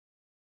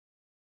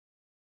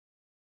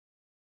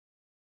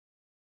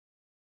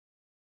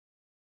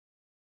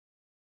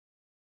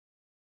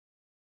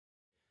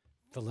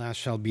The last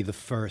shall be the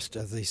first,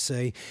 as they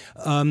say.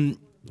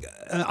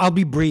 I'll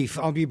be brief.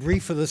 I'll be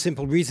brief for the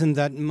simple reason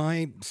that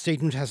my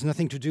statement has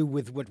nothing to do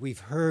with what we've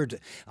heard.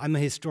 I'm a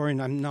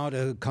historian. I'm not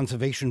a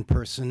conservation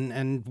person.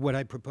 And what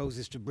I propose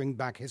is to bring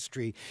back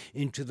history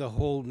into the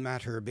whole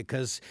matter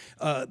because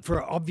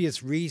for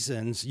obvious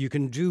reasons, you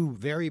can do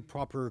very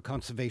proper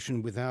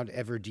conservation without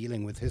ever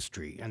dealing with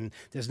history. And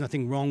there's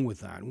nothing wrong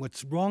with that.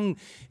 What's wrong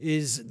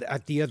is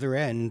at the other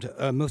end,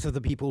 most of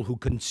the people who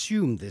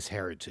consume this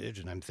heritage,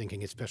 and I'm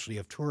thinking especially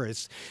of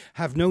tourists,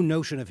 have no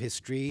notion of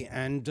history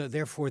and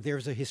therefore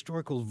there's a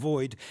historical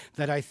void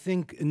that I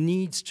think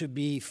needs to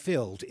be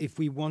filled if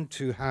we want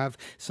to have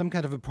some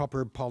kind of a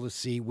proper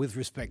policy with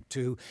respect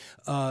to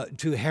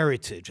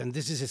heritage. And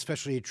this is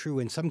especially true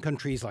in some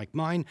countries like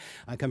mine.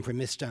 I come from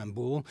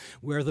Istanbul,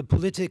 where the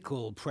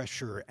political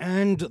pressure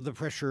and the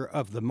pressure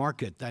of the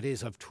market, that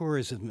is of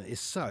tourism, is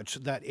such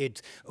that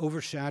it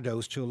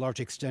overshadows to a large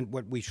extent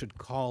what we should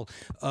call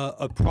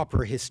a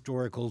proper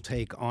historical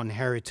take on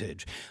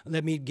heritage.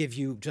 Let me give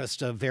you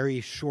just a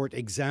very short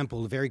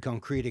example, a very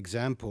concrete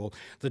example.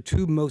 The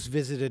two most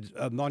visited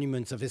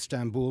monuments of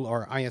Istanbul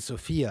are Hagia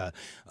Sophia,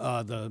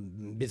 the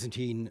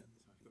Byzantine.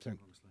 Sorry,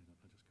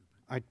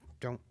 I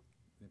don't.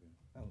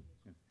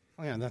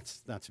 Oh yeah,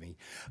 that's me.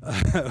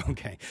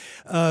 Okay.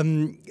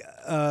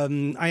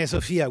 Hagia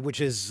Sophia, which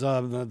is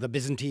the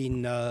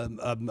Byzantine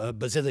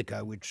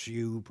basilica, which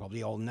you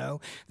probably all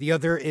know. The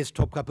other is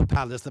Topkapı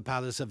Palace, the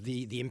palace of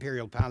the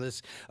imperial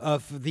palace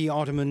of the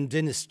Ottoman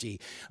dynasty.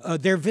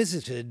 They're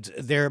visited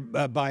there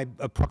by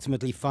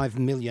approximately 5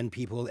 million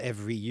people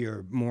every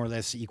year, more or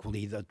less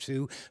equally the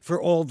two,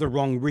 for all the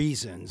wrong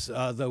reasons.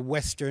 The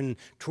Western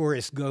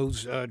tourist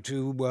goes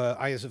to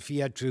Hagia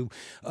Sophia to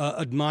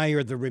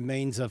admire the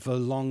remains of a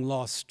long-lost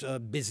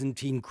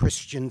Byzantine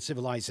Christian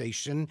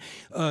civilization.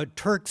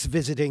 Turks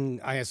visiting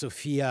Hagia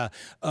Sophia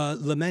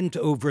lament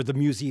over the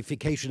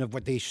museification of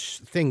what they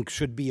think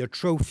should be a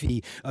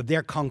trophy of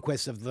their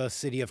conquest of the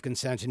city of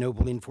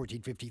Constantinople in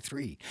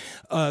 1453.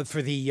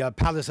 For the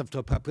Palace of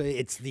Topkapı,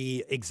 it's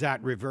the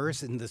exact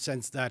reverse in the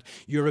sense that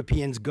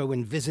Europeans go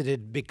and visit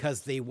it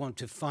because they want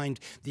to find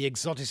the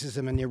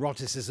exoticism and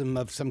eroticism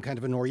of some kind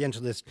of an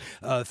Orientalist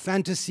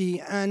fantasy,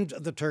 and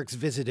the Turks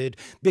visited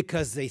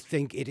because they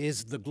think it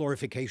is the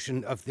glorification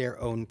of their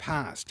own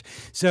past.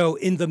 So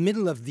in the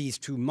middle of these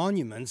two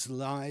monuments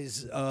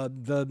lies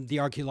the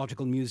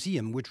Archaeological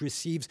Museum, which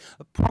receives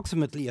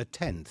approximately a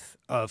tenth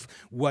of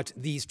what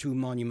these two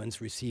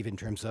monuments receive in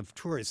terms of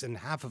tourists, and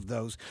half of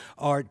those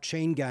are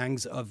chain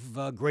gangs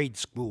of grade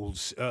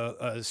schools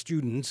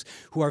students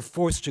who are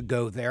forced to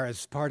go there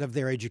as part of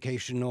their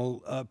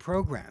educational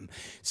program.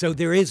 So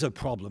there is a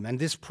problem, and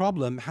this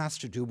problem has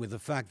to do with the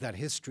fact that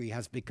history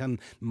has become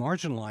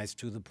marginalized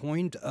to the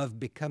point of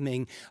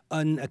becoming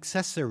an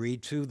accessory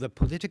to the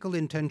political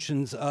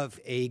intentions of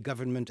a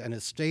government and a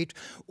state,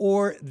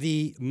 or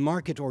the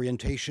market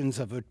orientations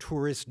of a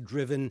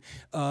tourist-driven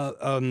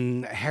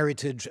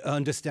heritage,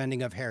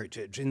 understanding of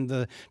heritage. In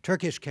the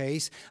Turkish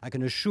case, I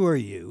can assure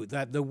you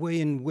that the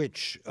way in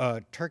which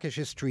Turkish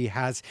history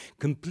has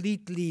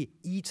completely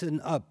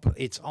eaten up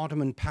its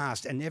Ottoman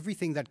past and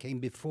everything that came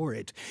before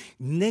it,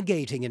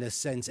 negating in a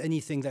sense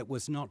anything that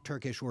was not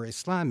Turkish or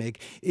Islamic,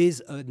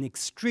 is an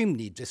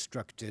extremely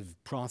destructive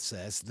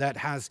process that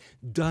has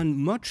done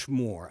much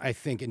more, I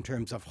think, in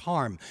terms of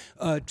harm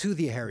to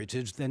the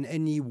heritage than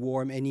any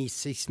war, any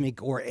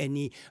seismic or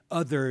any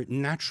other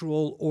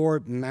natural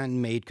or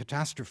man-made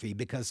catastrophe.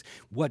 Because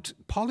what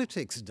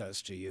politics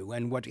does to you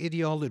and what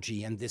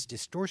ideology and this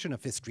distortion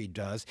of history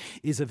does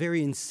is a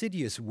very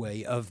insidious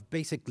way of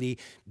basically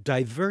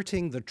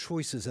diverting the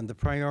choices and the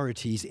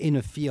priorities in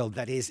a field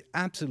that is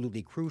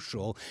absolutely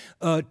crucial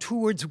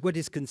towards what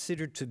is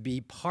considered to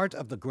be part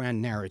of the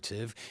grand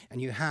narrative.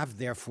 And you have,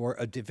 therefore,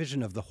 a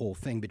division of the whole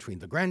thing between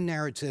the grand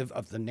narrative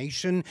of the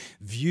nation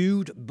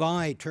viewed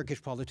by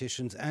Turkish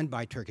politicians and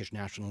by Turkish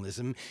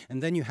nationalism,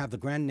 and then you have the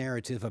grand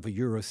narrative of a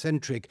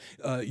Eurocentric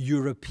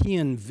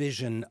European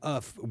vision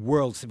of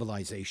world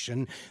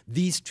civilization.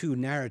 These two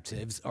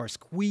narratives are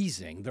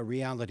squeezing the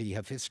reality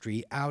of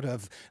history out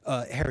of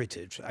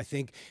heritage. I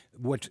think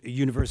what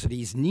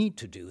universities need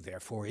to do,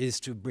 therefore, is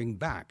to bring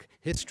back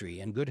history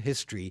and good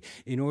history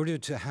in order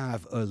to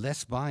have a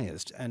less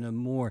biased and a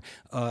more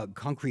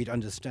concrete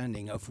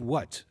understanding of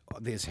what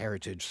this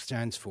heritage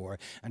stands for,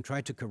 and try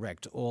to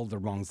correct all the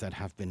wrongs that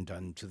have been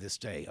done to this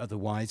day.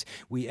 Otherwise,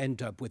 we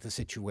end up with a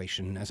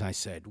situation, as I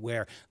said,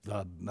 where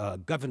the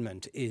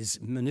government is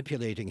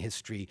manipulating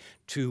history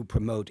to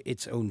promote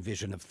its own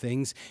vision of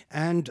things,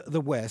 and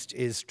the West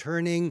is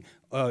turning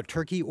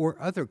Turkey or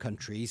other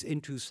countries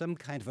into some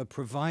kind of a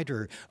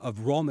provider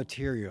of raw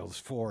materials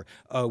for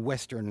a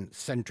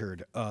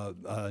Western-centered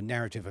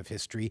narrative of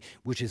history,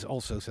 which is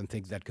also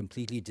something that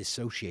completely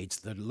dissociates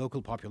the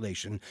local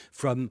population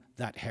from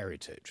that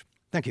heritage.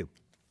 Thank you.